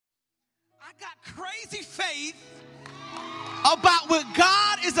crazy faith about what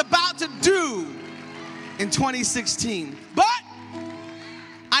God is about to do in 2016. But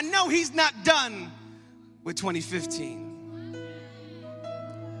I know he's not done with 2015.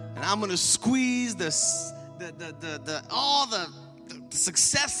 And I'm going to squeeze all the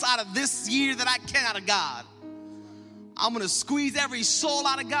success out of this year that I can out of God. I'm going to squeeze every soul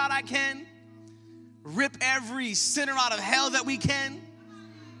out of God I can. Rip every sinner out of hell that we can.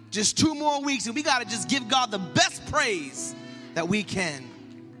 Just 2 more weeks and we got to just give God the best praise that we can.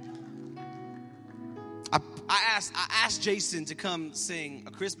 I asked Jason to come sing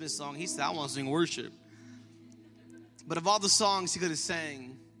a Christmas song. He said, I want to sing worship. But of all the songs he could have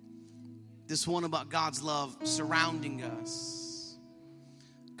sang, this one about God's love surrounding us,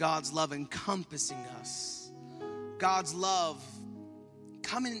 God's love encompassing us, God's love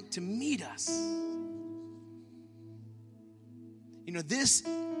coming to meet us. You know, this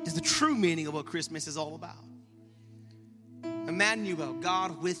is the true meaning of what Christmas is all about. Emmanuel,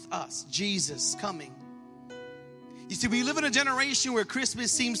 God with us, Jesus coming. You see, we live in a generation where Christmas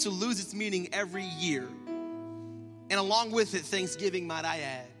seems to lose its meaning every year. And along with it, Thanksgiving, might I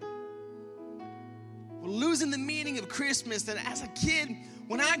add. We're losing the meaning of Christmas. And as a kid,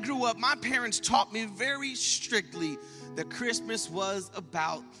 when I grew up, my parents taught me very strictly that Christmas was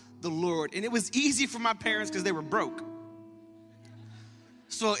about the Lord. And it was easy for my parents because they were broke.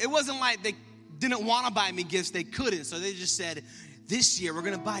 So it wasn't like they didn't want to buy me gifts, they couldn't. So they just said, this year we're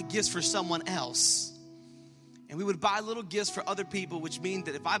going to buy gifts for someone else. And we would buy little gifts for other people, which means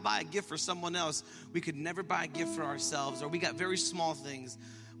that if I buy a gift for someone else, we could never buy a gift for ourselves. Or we got very small things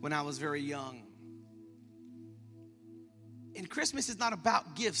when I was very young. And Christmas is not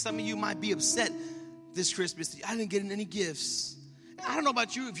about gifts. Some of you might be upset this Christmas. I didn't get any gifts. And I don't know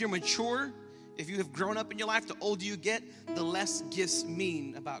about you, if you're mature, if you have grown up in your life, the older you get, the less gifts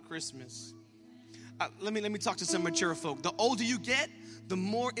mean about Christmas. Let me talk to some mature folk. The older you get, the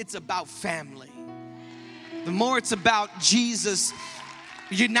more it's about family. The more it's about Jesus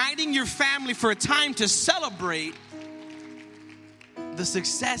uniting your family for a time to celebrate the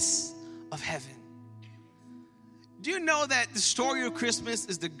success of heaven. Do you know that the story of Christmas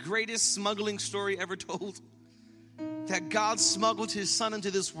is the greatest smuggling story ever told? That God smuggled his son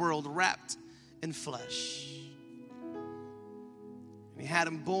into this world wrapped in flesh. And he had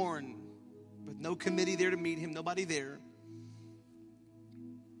him born with no committee there to meet him, nobody there.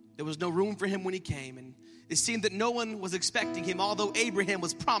 There was no room for him when he came, and it seemed that no one was expecting him, although Abraham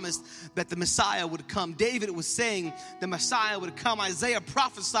was promised that the Messiah would come. David was saying the Messiah would come. Isaiah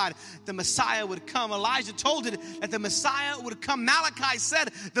prophesied the Messiah would come. Elijah told it that the Messiah would come. Malachi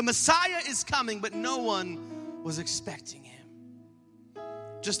said the Messiah is coming, but no one was expecting him.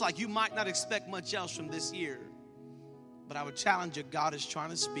 Just like you might not expect much else from this year, but I would challenge you, God is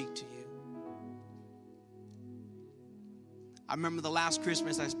trying to speak to you. I remember the last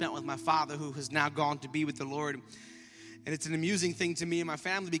Christmas I spent with my father, who has now gone to be with the Lord. And it's an amusing thing to me and my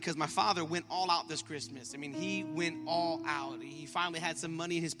family because my father went all out this Christmas. I mean, he went all out. He finally had some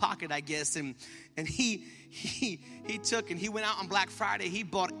money in his pocket, I guess. And he took and he went out on Black Friday. He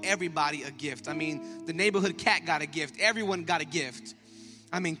bought everybody a gift. I mean, the neighborhood cat got a gift. Everyone got a gift.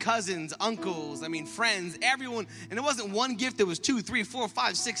 I mean, cousins, uncles, friends, everyone. And it wasn't one gift. There was 2, 3, 4,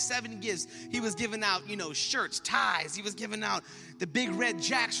 5, 6, 7 gifts. He was giving out, shirts, ties. He was giving out the big red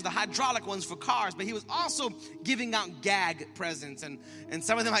jacks, or the hydraulic ones for cars. But he was also giving out gag presents. And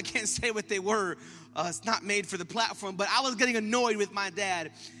some of them, I can't say what they were. It's not made for the platform. But I was getting annoyed with my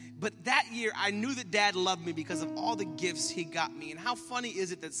dad. But that year, I knew that Dad loved me because of all the gifts he got me. And how funny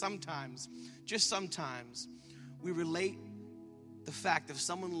is it that sometimes, just sometimes, we relate the fact if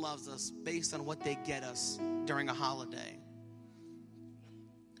someone loves us based on what they get us during a holiday.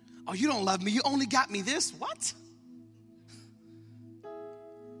 Oh, you don't love me. You only got me this. What?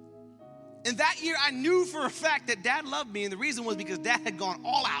 And that year I knew for a fact that Dad loved me. And the reason was because Dad had gone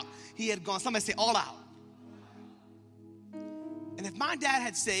all out. He had gone, somebody say all out. And if my dad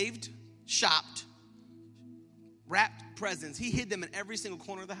had saved, shopped, wrapped presents, he hid them in every single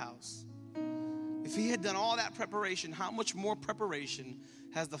corner of the house. If he had done all that preparation, how much more preparation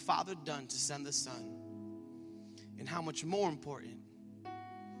has the Father done to send the Son? And how much more important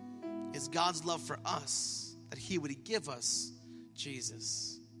is God's love for us that he would give us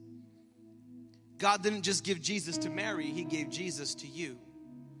Jesus? God didn't just give Jesus to Mary, he gave Jesus to you,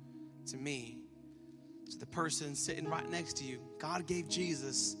 to me, to the person sitting right next to you. God gave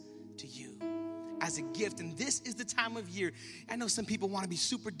Jesus to you as a gift. And this is the time of year. I know some people want to be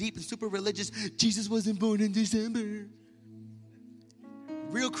super deep and super religious. Jesus wasn't born in December.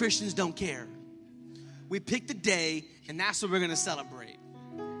 Real Christians don't care. We picked a day, and that's what we're going to celebrate.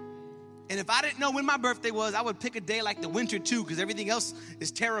 And if I didn't know when my birthday was, I would pick a day like the winter too, because everything else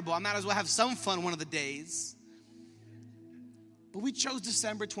is terrible. I might as well have some fun one of the days. But we chose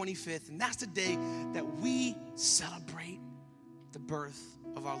December 25th, and that's the day that we celebrate the birth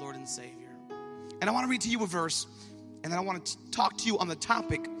of our Lord and Savior. And I want to read to you a verse, and then I want to talk to you on the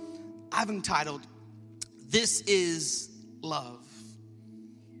topic I've entitled, This is Love.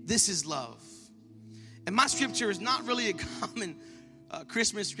 This is love. And my scripture is not really a common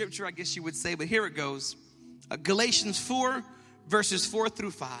Christmas scripture, I guess you would say, but here it goes. Galatians 4, verses 4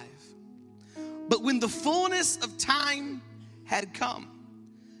 through 5. But when the fullness of time had come,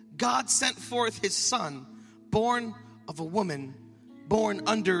 God sent forth his son, born of a woman, born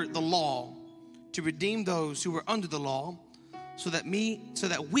under the law, to redeem those who were under the law, so that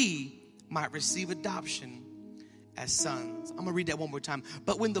we might receive adoption as sons. I'm going to read that one more time.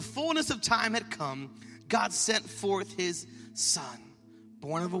 But when the fullness of time had come, God sent forth his son,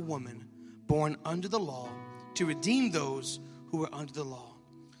 born of a woman, born under the law, to redeem those who were under the law,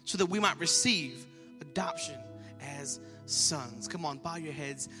 so that we might receive adoption as sons. Come on, bow your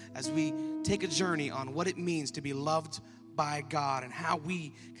heads as we take a journey on what it means to be loved by God and how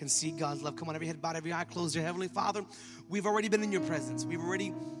we can see God's love. Come on, every head bowed, every eye closed. Dear Heavenly Father, we've already been in your presence. We've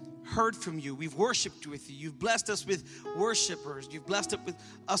already heard from you. We've worshiped with you. You've blessed us with worshipers. You've blessed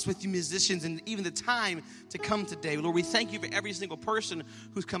us with you musicians, and even the time to come today. Lord, we thank you for every single person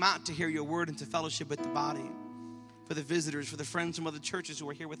who's come out to hear your word and to fellowship with the body. For the visitors, for the friends from other churches who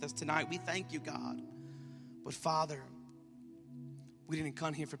are here with us tonight, we thank you, God. But Father, we didn't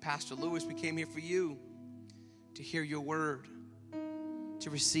come here for Pastor Lewis. We came here for you, to hear your word, to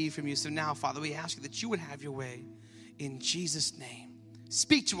receive from you. So now, Father, we ask you that you would have your way in Jesus' name.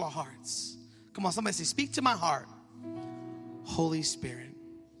 Speak to our hearts. Come on, somebody say, speak to my heart. Holy Spirit.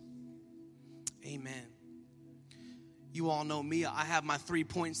 Amen. You all know me. I have my 3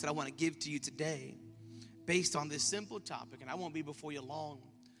 points that I want to give to you today based on this simple topic, and I won't be before you long,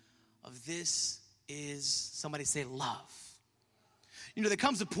 of this is, somebody say, love. You know, there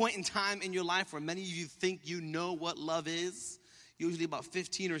comes a point in time in your life where many of you think you know what love is, usually about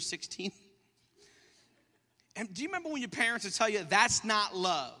 15 or 16. And do you remember when your parents would tell you, that's not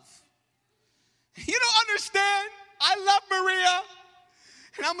love? You don't understand. I love Maria,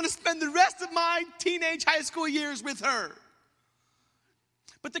 and I'm going to spend the rest of my teenage high school years with her.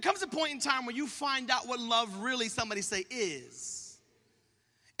 But there comes a point in time where you find out what love really, somebody say, is.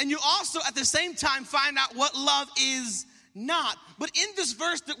 And you also, at the same time, find out what love is not. But in this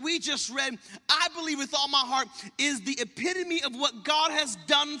verse that we just read, I believe with all my heart, is the epitome of what God has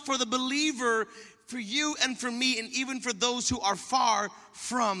done for the believer, for you and for me, and even for those who are far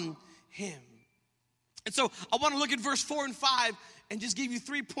from him. And so I want to look at verse 4 and 5 and just give you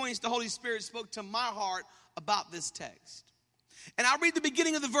 3 points the Holy Spirit spoke to my heart about this text. And I'll read the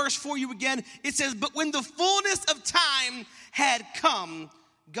beginning of the verse for you again. It says, but when the fullness of time had come,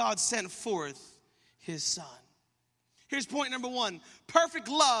 God sent forth his son. Here's point number 1. Perfect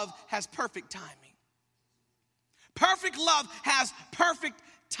love has perfect timing. Perfect love has perfect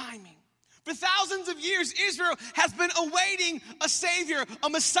timing. For thousands of years, Israel has been awaiting a Savior, a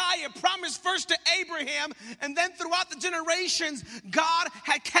Messiah, promised first to Abraham, and then throughout the generations, God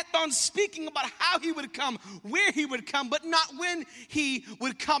had kept on speaking about how he would come, where he would come, but not when he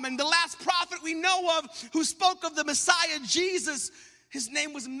would come. And the last prophet we know of who spoke of the Messiah, Jesus, his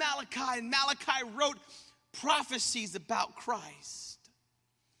name was Malachi, and Malachi wrote prophecies about Christ.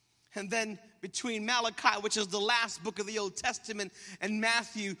 And then between Malachi, which is the last book of the Old Testament, and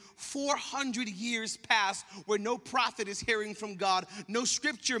Matthew, 400 years pass where no prophet is hearing from God, no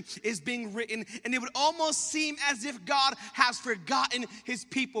scripture is being written, and it would almost seem as if God has forgotten his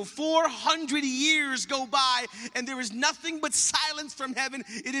people. 400 years go by, and there is nothing but silence from heaven.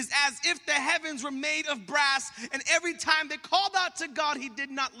 It is as if the heavens were made of brass, and every time they called out to God, he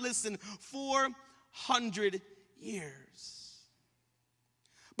did not listen. 400 years.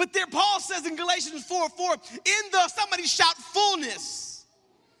 But there Paul says in Galatians 4:4, in the, somebody shout, fullness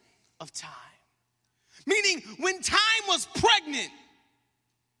of time. Meaning when time was pregnant.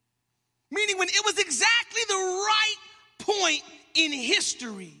 Meaning when it was exactly the right point in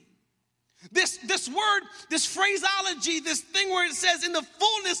history. This word, this phraseology, this thing where it says in the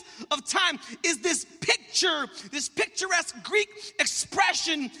fullness of time is this picture, this picturesque Greek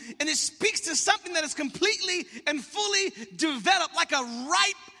expression, and it speaks to something that is completely and fully developed, like a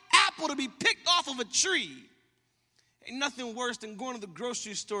ripe apple to be picked off of a tree. Ain't nothing worse than going to the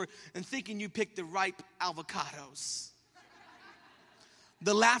grocery store and thinking you picked the ripe avocados.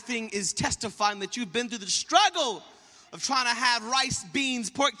 The laughing is testifying that you've been through the struggle of trying to have rice, beans,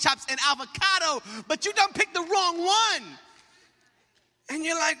 pork chops, and avocado, but you done picked the wrong one. And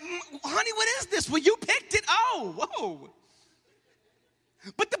you're like, honey, what is this? Well, you picked it. Oh, whoa.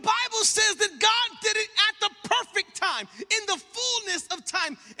 But the Bible says that God did it at the perfect time, in the fullness of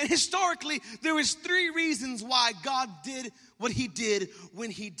time. And historically, there is 3 reasons why God did what he did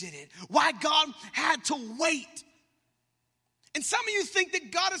when he did it. Why God had to wait. And some of you think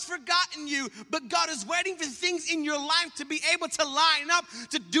that God has forgotten you, but God is waiting for things in your life to be able to line up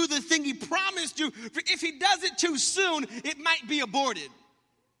to do the thing he promised you. For if he does it too soon, it might be aborted.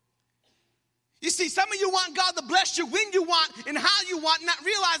 You see, some of you want God to bless you when you want and how you want, not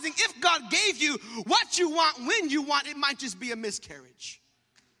realizing if God gave you what you want when you want, it might just be a miscarriage.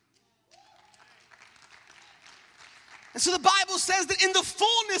 And so the Bible says that in the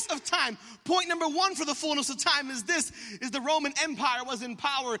fullness of time, point number 1 for the fullness of time is this, is the Roman Empire was in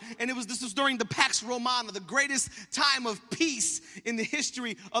power, and this was during the Pax Romana, the greatest time of peace in the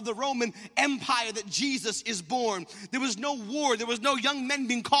history of the Roman Empire that Jesus is born. There was no war. There was no young men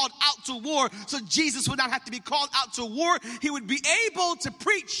being called out to war, so Jesus would not have to be called out to war. He would be able to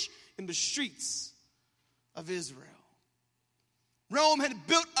preach in the streets of Israel. Rome had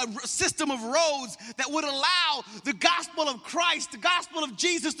built a system of roads that would allow the gospel of Christ, the gospel of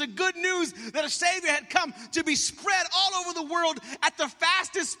Jesus, the good news that a Savior had come to be spread all over the world at the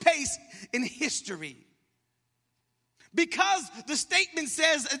fastest pace in history. Because the statement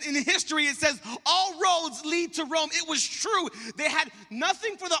says, in history, it says, all roads lead to Rome. It was true. They had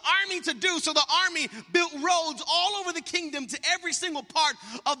nothing for the army to do, so the army built roads all over the kingdom to every single part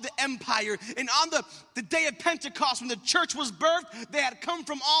of the empire. And on the day of Pentecost, when the church was birthed, they had come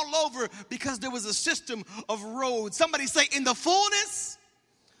from all over because there was a system of roads. Somebody say, in the fullness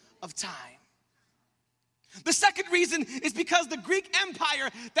of time. The second reason is because the Greek Empire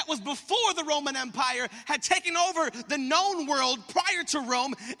that was before the Roman Empire had taken over the known world prior to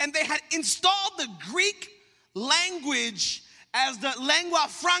Rome, and they had installed the Greek language as the lingua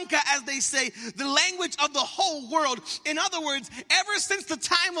franca, as they say, the language of the whole world. In other words, ever since the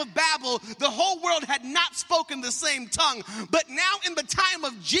time of Babel, the whole world had not spoken the same tongue. But now in the time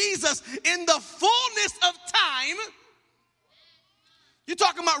of Jesus, in the fullness of time, you're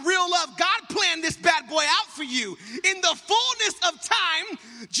talking about real love. God planned this bad boy out for you. In the fullness of time,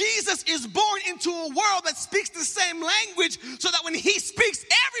 Jesus is born into a world that speaks the same language so that when he speaks,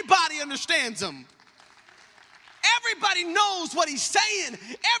 everybody understands him. Everybody knows what he's saying.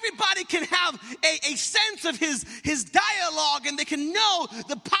 Everybody can have a sense of his dialogue, and they can know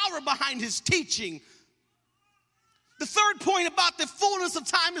the power behind his teaching. The third point about the fullness of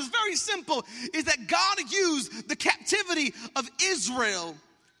time is very simple, is that God used the captivity of Israel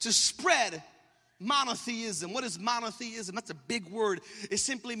to spread monotheism. What is monotheism? That's a big word. It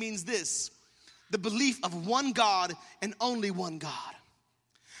simply means this: the belief of one God and only one God.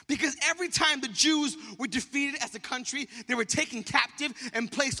 Because every time the Jews were defeated as a country, they were taken captive and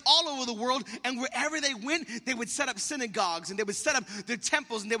placed all over the world. And wherever they went, they would set up synagogues, and they would set up their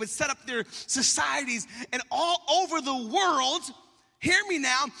temples, and they would set up their societies. And all over the world, hear me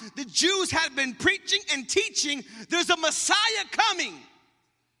now, the Jews had been preaching and teaching there's a Messiah coming.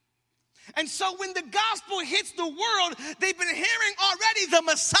 And so when the gospel hits the world, they've been hearing already the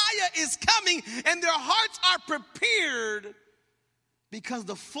Messiah is coming, and their hearts are prepared because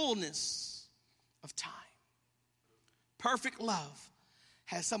the fullness of time. Perfect love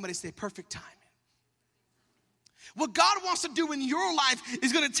has, somebody say, perfect timing. What God wants to do in your life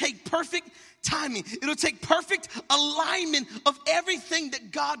is going to take perfect timing. It'll take perfect alignment of everything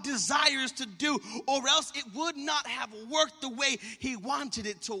that God desires to do, or else it would not have worked the way he wanted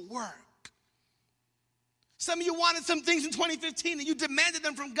it to work. Some of you wanted some things in 2015 and you demanded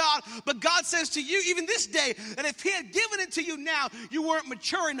them from God, but God says to you even this day that if he had given it to you now, you weren't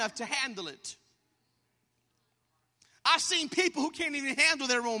mature enough to handle it. I've seen people who can't even handle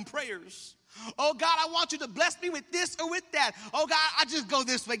their own prayers. Oh, God, I want you to bless me with this or with that. Oh, God, I just go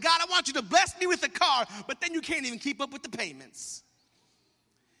this way. God, I want you to bless me with a car, but then you can't even keep up with the payments.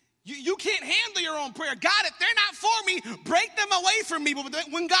 You can't handle your own prayer. God, if they're not for me, break them away from me. But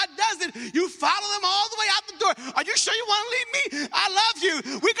when God does it, you follow them all the way out the door. Are you sure you want to leave me? I love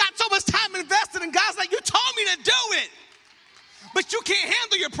you. We got so much time invested, and God's like, you told me to do it. But you can't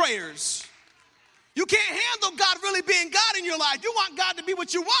handle your prayers. You can't handle God really being God in your life. You want God to be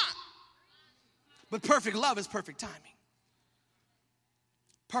what you want. But perfect love is perfect timing.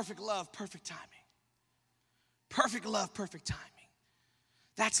 Perfect love, perfect timing. Perfect love, perfect timing.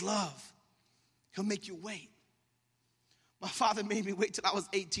 That's love. He'll make you wait. My father made me wait till I was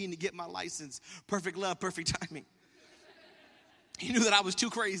 18 to get my license. Perfect love, perfect timing. He knew that I was too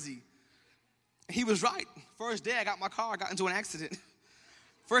crazy. He was right. First day I got my car, I got into an accident.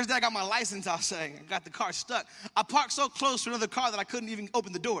 First day I got my license, I was saying, I got the car stuck. I parked so close to another car that I couldn't even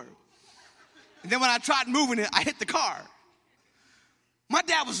open the door. And then when I tried moving it, I hit the car. My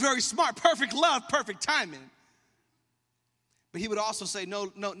dad was very smart, perfect love, perfect timing. But he would also say, no,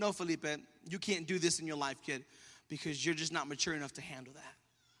 Felipe, you can't do this in your life, kid, because you're just not mature enough to handle that.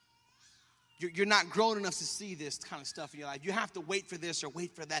 You're not grown enough to see this kind of stuff in your life. You have to wait for this or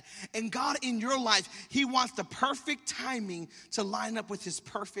wait for that. And God in your life, he wants the perfect timing to line up with his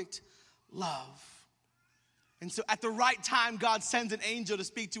perfect love. And so at the right time, God sends an angel to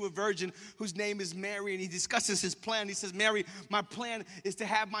speak to a virgin whose name is Mary, and he discusses his plan. He says, Mary, my plan is to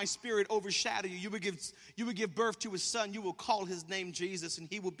have my spirit overshadow you. You will give birth to a son. You will call his name Jesus, and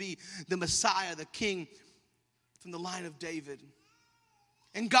he will be the Messiah, the king from the line of David.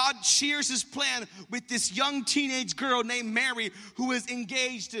 And God shares his plan with this young teenage girl named Mary, who is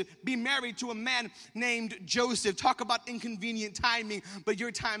engaged to be married to a man named Joseph. Talk about inconvenient timing, but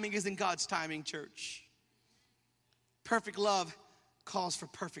your timing isn't God's timing, church. Perfect love calls for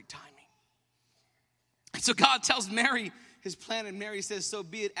perfect timing. And so God tells Mary his plan, and Mary says, so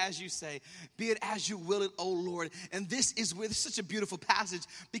be it as you say, be it as you will it, O Lord. And this is such a beautiful passage,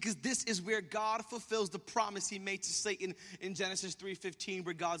 because this is where God fulfills the promise he made to Satan in Genesis 3:15,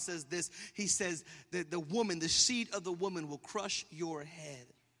 where God says this. He says that the seed of the woman will crush your head.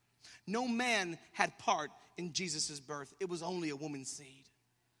 No man had part in Jesus' birth. It was only a woman's seed.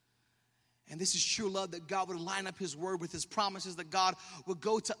 And this is true love, that God would line up his word with his promises, that God would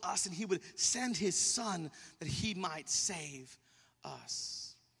go to us and he would send his son that he might save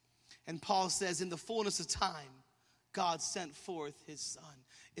us. And Paul says, in the fullness of time, God sent forth his son.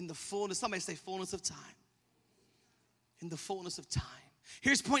 In the fullness, somebody say fullness of time. In the fullness of time.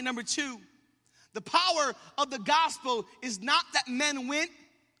 Here's point number 2. The power of the gospel is not that men went,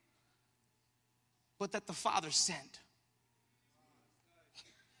 but that the Father sent.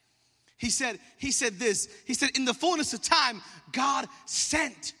 He said this. He said, in the fullness of time, God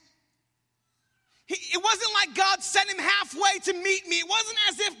sent. It wasn't like God sent him halfway to meet me. It wasn't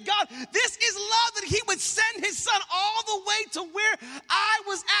as if God, this is love, that he would send his son all the way to where I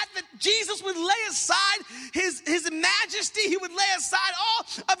was at, that Jesus would lay aside his majesty. He would lay aside all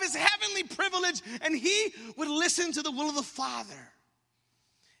of his heavenly privilege, and he would listen to the will of the Father.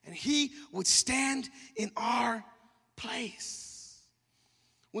 And he would stand in our place.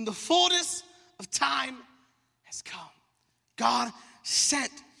 When the fullness of time has come, God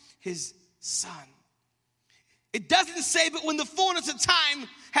sent his son. It doesn't say, but when the fullness of time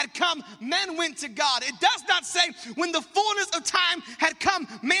had come, men went to God. It does not say, when the fullness of time had come,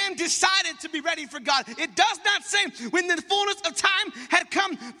 man decided to be ready for God. It does not say, when the fullness of time had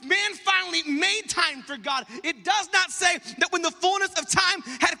come, man finally made time for God. It does not say that when the fullness of time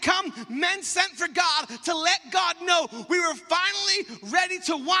had come, men sent for God to let God know we were finally ready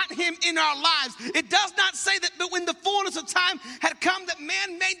to want him in our lives. It does not say that but when the fullness of time had come, that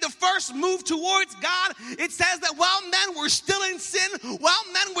man made the first move towards God. It says that while men were still in sin, while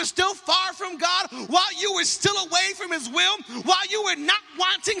men were still far from God, while you were still away from his will, while you were not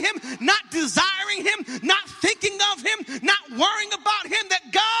wanting him, not desiring him, not thinking of him, not worrying about him,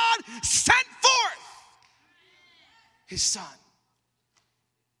 that God sent forth his son.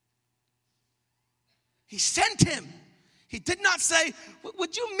 He sent him. He did not say,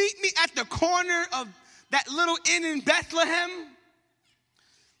 would you meet me at the corner of that little inn in Bethlehem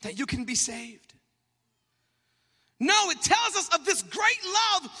that you can be saved? No, it tells us of this great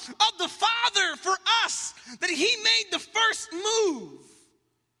love of the Father for us, that he made the first move.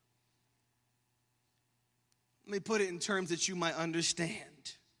 Let me put it in terms that you might understand.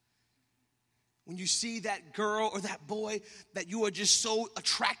 When you see that girl or that boy that you are just so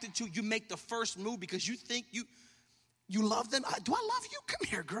attracted to, you make the first move because you think you love them. Do I love you? Come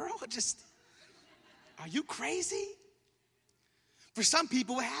here, girl. Are you crazy? For some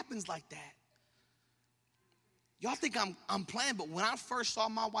people, it happens like that. Y'all think I'm playing, but when I first saw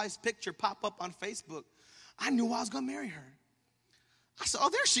my wife's picture pop up on Facebook, I knew I was going to marry her. I said, oh,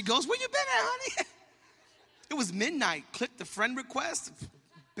 there she goes. Where you been at, honey? It was midnight. Clicked the friend request.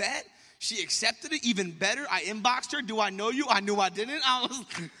 Bet. She accepted it. Even better, I inboxed her. Do I know you? I knew I didn't. I was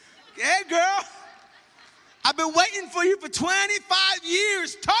like, hey, girl. I've been waiting for you for 25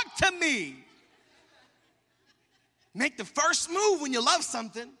 years. Talk to me. Make the first move when you love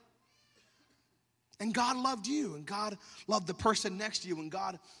something. And God loved you, and God loved the person next to you, and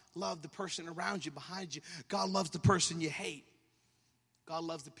God loved the person around you, behind you. God loves the person you hate. God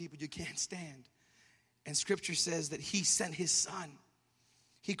loves the people you can't stand. And Scripture says that he sent his son.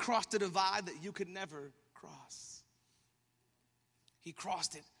 He crossed a divide that you could never cross. He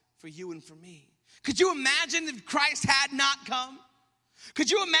crossed it for you and for me. Could you imagine if Christ had not come? Could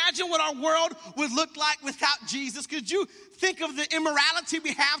you imagine what our world would look like without Jesus? Could you think of the immorality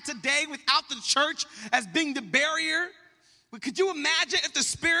we have today without the church as being the barrier? Could you imagine if the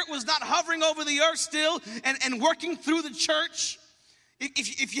Spirit was not hovering over the earth still and working through the church?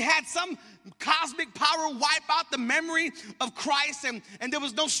 If you had some cosmic power wipe out the memory of Christ and there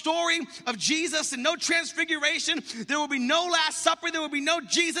was no story of Jesus and no transfiguration, there will be no Last Supper, there will be no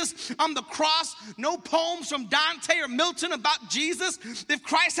Jesus on the cross, no poems from Dante or Milton about Jesus. If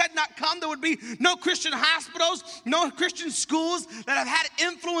Christ had not come, there would be no Christian hospitals, no Christian schools that have had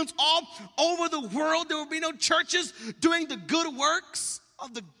influence all over the world. There would be no churches doing the good works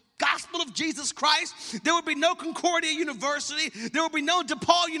of the gospel of Jesus Christ. There would be no Concordia University. There would be no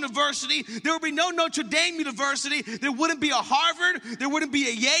DePaul University. There would be no Notre Dame University. There wouldn't be a Harvard. There wouldn't be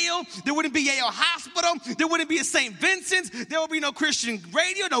a Yale. There wouldn't be Yale Hospital. There wouldn't be a St. Vincent's. There would be no Christian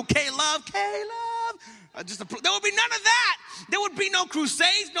radio, no K-Love. There would be none of that. There would be no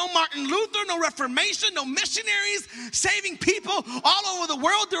crusades, no Martin Luther, no Reformation, no missionaries saving people all over the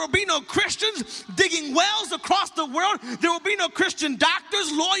world. There will be no Christians digging wells across the world. There will be no Christian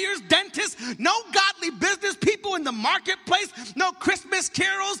doctors, lawyers, dentists, no godly business people in the marketplace, no Christmas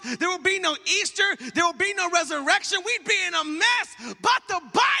carols. There will be no Easter. There will be no resurrection. We'd be in a mess. But the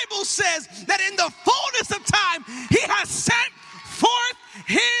Bible says that in the fullness of time, He has sent forth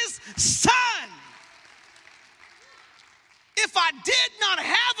His Son. If I did not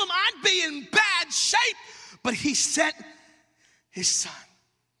have Him, I'd be in bad shape. But He sent His Son.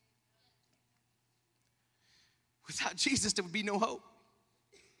 Without Jesus, there would be no hope.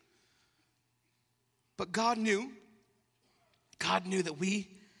 But God knew that we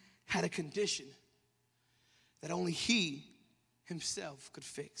had a condition that only He Himself could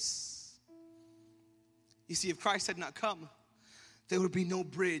fix. You see, if Christ had not come, there would be no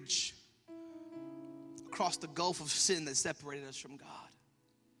bridge across the gulf of sin that separated us from God.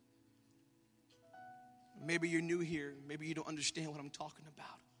 Maybe you're new here. Maybe you don't understand what I'm talking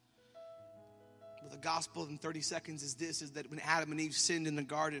about. But the gospel in 30 seconds is that when Adam and Eve sinned in the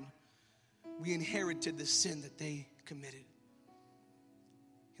garden, we inherited the sin that they committed.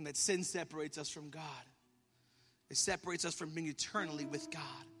 And that sin separates us from God. It separates us from being eternally with God.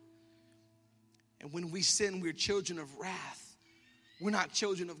 And when we sin, we're children of wrath. We're not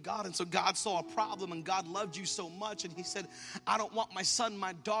children of God. And so God saw a problem, and God loved you so much. And He said, I don't want my son,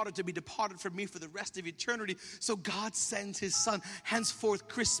 my daughter to be departed from me for the rest of eternity. So God sends His Son. Henceforth,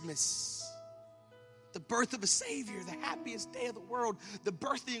 Christmas, the birth of a Savior, the happiest day of the world, the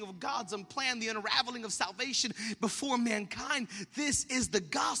birthing of God's own plan, the unraveling of salvation before mankind. This is the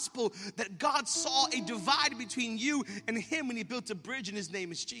gospel, that God saw a divide between you and Him when He built a bridge, and His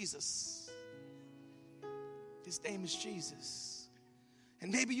name is Jesus. His name is Jesus.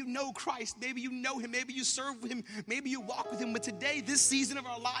 And maybe you know Christ, maybe you know Him, maybe you serve Him, maybe you walk with Him. But today, this season of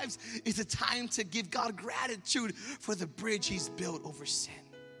our lives is a time to give God gratitude for the bridge He's built over sin.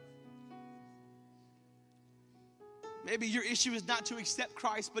 Maybe your issue is not to accept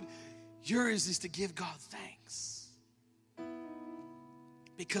Christ, but yours is to give God thanks.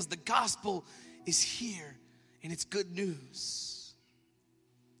 Because the gospel is here and it's good news.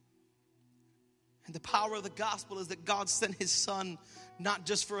 And the power of the gospel is that God sent His Son not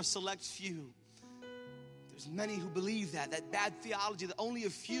just for a select few. There's many who believe that bad theology, that only a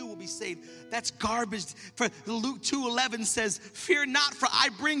few will be saved. That's garbage. For Luke 2:11 says, fear not, for I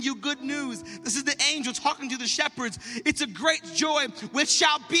bring you good news. This is the angel talking to the shepherds. It's a great joy which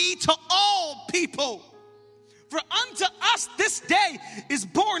shall be to all people. For unto us this day is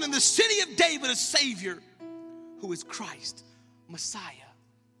born in the city of David a Savior, who is Christ, Messiah,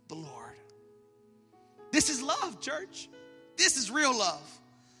 the Lord. This is love, church. This is real love.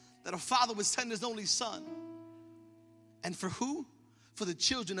 That a father would send His only Son. And for who? For the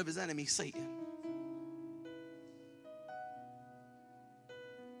children of His enemy, Satan.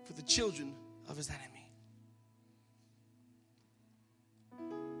 For the children of His enemy.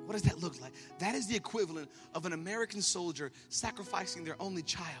 What does that look like? That is the equivalent of an American soldier sacrificing their only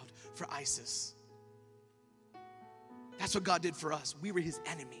child for ISIS. That's what God did for us. We were His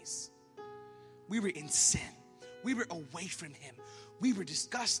enemies. We were in sin. We were away from Him. We were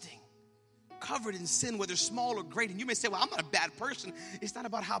disgusting, covered in sin, whether small or great. And you may say, well, I'm not a bad person. It's not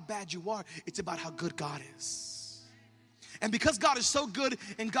about how bad you are. It's about how good God is. And because God is so good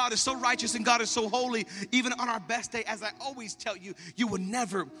and God is so righteous and God is so holy, even on our best day, as I always tell you, you will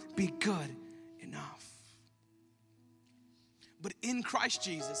never be good enough. But in Christ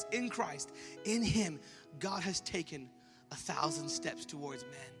Jesus, in Christ, in Him, God has taken 1,000 steps towards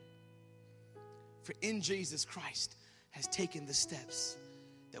men. For in Jesus Christ has taken the steps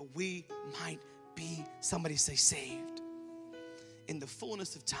that we might be, somebody say, saved. in the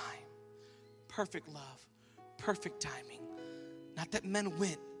fullness of time, perfect love, perfect timing. Not that men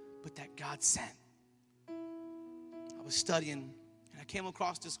went, but that God sent. I was studying and I came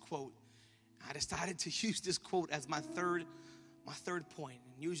across this quote. I decided to use this quote as my third point.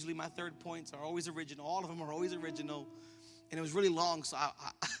 And usually my third points are always original. All of them are always original. And it was really long, so I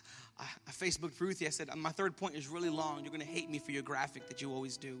Facebooked Ruthie. I said, my third point is really long. You're going to hate me for your graphic that you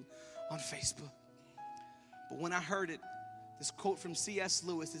always do on Facebook. But when I heard it, this quote from C.S.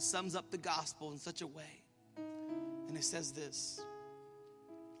 Lewis, it sums up the gospel in such a way. And it says this.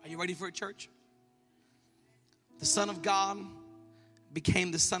 Are you ready for it, church? The Son of God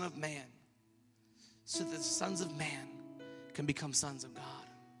became the Son of Man so that the sons of man can become sons of God.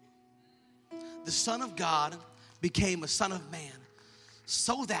 The Son of God became a son of man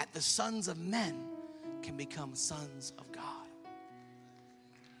so that the sons of men can become sons of God.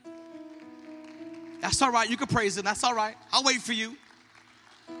 That's all right. You can praise him. That's all right. I'll wait for you.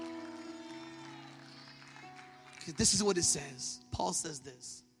 This is what it says. Paul says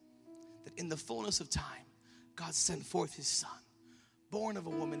this, that in the fullness of time, God sent forth his son, born of a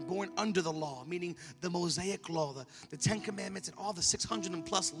woman, born under the law, meaning the Mosaic law, the 10 Commandments and all the 600 and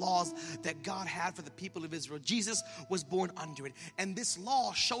plus laws that God had for the people of Israel. Jesus was born under it. And this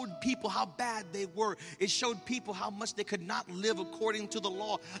law showed people how bad they were. It showed people how much they could not live according to the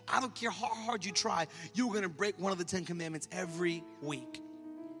law. I don't care how hard you try, you're going to break one of the 10 Commandments every week.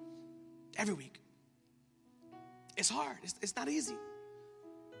 Every week. It's hard. It's not easy.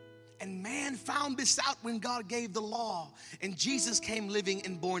 And man found this out when God gave the law. And Jesus came living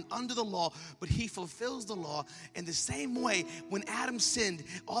and born under the law, but he fulfills the law. In the same way, when Adam sinned,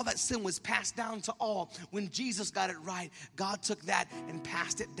 all that sin was passed down to all. When Jesus got it right, God took that and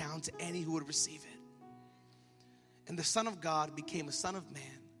passed it down to any who would receive it. And the Son of God became a son of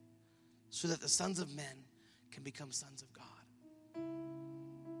man so that the sons of men can become sons of God.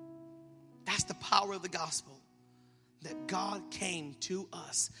 That's the power of the gospel. That God came to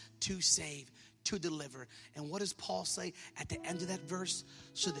us to save, to deliver. And what does Paul say at the end of that verse?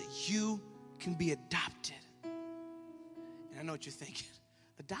 So that you can be adopted. And I know what you're thinking.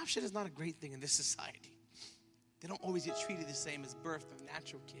 Adoption is not a great thing in this society. They don't always get treated the same as birth of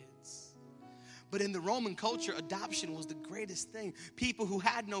natural kids. But in the Roman culture, adoption was the greatest thing. People who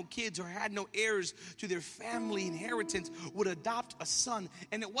had no kids or had no heirs to their family inheritance would adopt a son.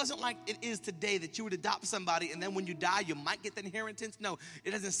 And it wasn't like it is today that you would adopt somebody and then when you die, you might get the inheritance. No,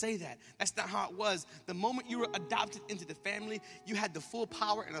 it doesn't say that. That's not how it was. The moment you were adopted into the family, you had the full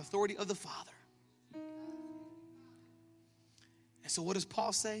power and authority of the Father. And so what does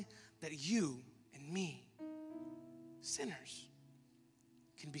Paul say? That you and me, sinners,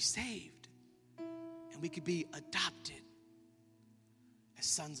 can be saved. And we could be adopted as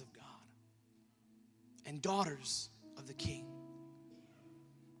sons of God and daughters of the King.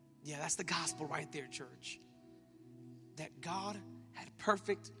 Yeah, that's the gospel right there, church. That God had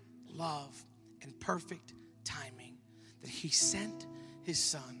perfect love and perfect timing. That he sent his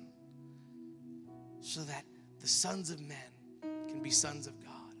son so that the sons of men can be sons of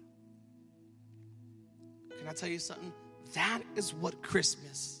God. Can I tell you something? That is what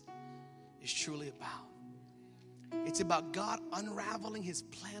Christmas is truly about. It's about God unraveling his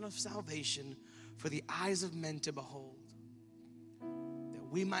plan of salvation for the eyes of men to behold. That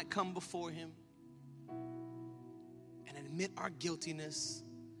we might come before him and admit our guiltiness,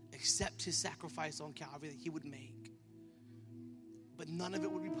 accept his sacrifice on Calvary that he would make. But none of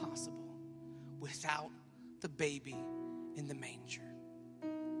it would be possible without the baby in the manger.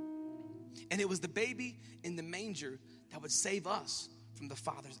 And it was the baby in the manger that would save us from the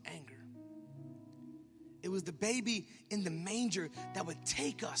Father's anger. It was the baby in the manger that would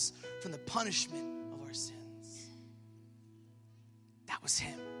take us from the punishment of our sins. That was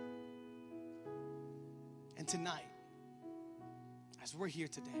him. And tonight, as we're here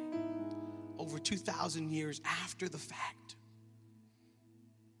today, over 2,000 years after the fact,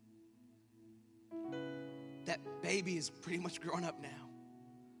 that baby is pretty much grown up now.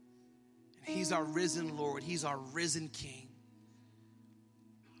 And he's our risen Lord. He's our risen King.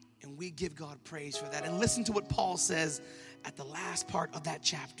 And we give God praise for that. And listen to what Paul says at the last part of that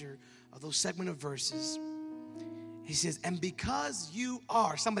chapter, of those segment of verses. He says, and because you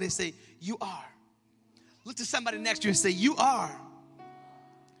are, somebody say, you are. Look to somebody next to you and say, you are.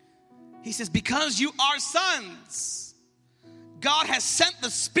 He says, because you are sons, God has sent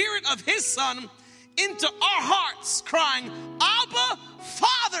the Spirit of his Son into our hearts, crying, Abba,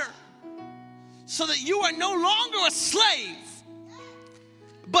 Father, so that you are no longer a slave,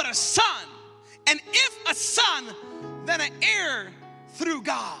 but a son. And if a son, then an heir through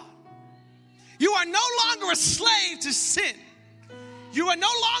God. You are no longer a slave to sin. You are no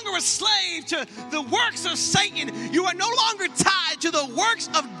longer a slave to the works of Satan. You are no longer tied to the works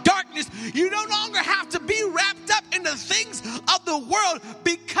of darkness. You no longer have to be wrapped up in the things of the world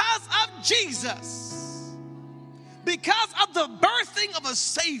because of Jesus. Because of the birthing of a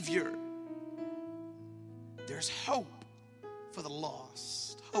Savior. There's hope for the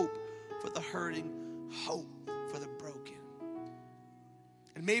lost, hope for the hurting, hope for the broken.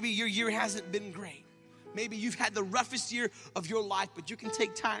 And maybe your year hasn't been great. Maybe you've had the roughest year of your life, but you can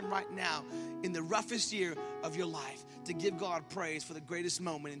take time right now in the roughest year of your life to give God praise for the greatest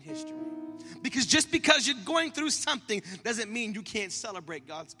moment in history. Because just because you're going through something doesn't mean you can't celebrate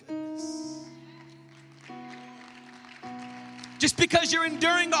God's goodness. Just because you're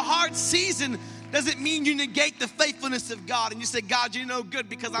enduring a hard season doesn't mean you negate the faithfulness of God and you say, God, you're no good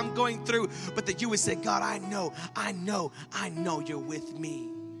because I'm going through. But that you would say, God, I know you're with me.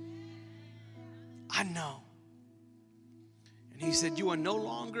 I know. And he said, you are no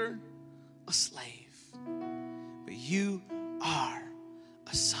longer a slave, but you are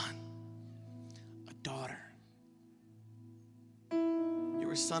a son, a daughter.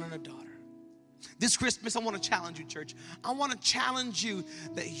 You're a son and a daughter. This Christmas, I want to challenge you, church. I want to challenge you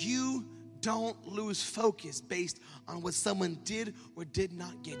that you don't lose focus based on what someone did or did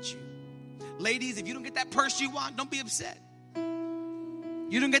not get you. Ladies, if you don't get that purse you want, don't be upset.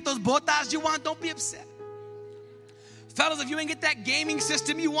 You don't get those botas you want, don't be upset. Fellas, if you ain't get that gaming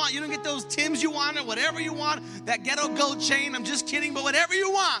system you want, you don't get those Tims you want or whatever you want, that ghetto gold chain, I'm just kidding, but whatever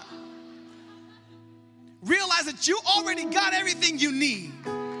you want, realize that you already got everything you need.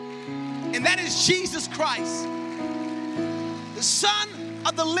 And that is Jesus Christ, the Son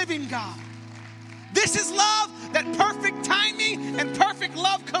of the living God. This is love, that perfect timing and perfect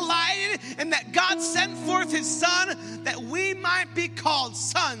love collided, and that God sent forth his Son that we might be called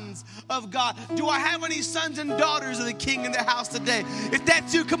sons of God. Do I have any sons and daughters of the King in the house today? If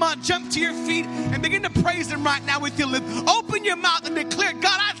that's you, come on, jump to your feet and begin to praise him right now with your lips. Open your mouth and declare,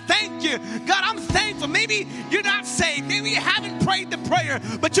 God, I thank you. God, I'm thankful. Maybe you're not saved. Maybe you haven't prayed the prayer,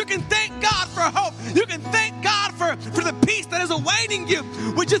 but you can thank God for hope. You can thank God for the peace that is awaiting you.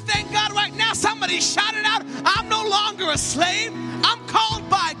 Would you thank God right now? Somebody shout it out. I'm no longer a slave. I'm called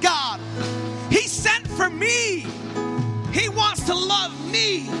by God. He sent for me. He wants to love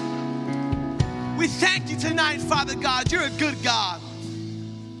me. We thank you tonight, Father God. You're a good God.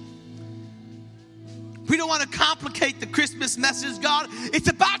 We don't want to complicate the Christmas message, God. It's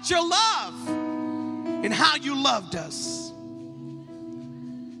about your love and how you loved us.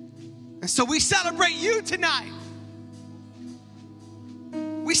 And so we celebrate you tonight.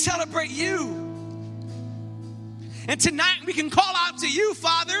 We celebrate you. And tonight we can call out to you,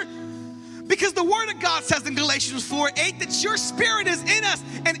 Father, because the Word of God says in Galatians 4:8 that your Spirit is in us,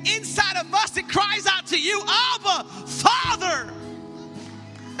 and inside of us it cries out to you, Abba, Father.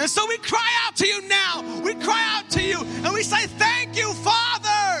 And so we cry out to you now. We cry out to you and we say, thank you,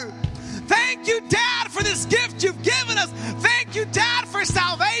 Father. Thank you, Dad, for this gift you've given us. Thank you, Dad, for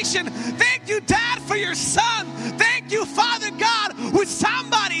salvation. Thank you, Dad, for your Son. Thank you, Father God. Would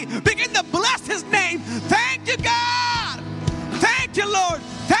somebody begin to bless his name? Thank you, God. Thank you, Lord.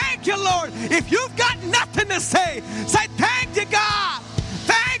 Thank you, Lord. If you've got nothing to say, say thank you, God.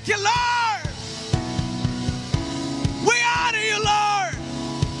 Thank you, Lord. We honor you, Lord.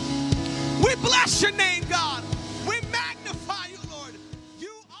 We bless your name.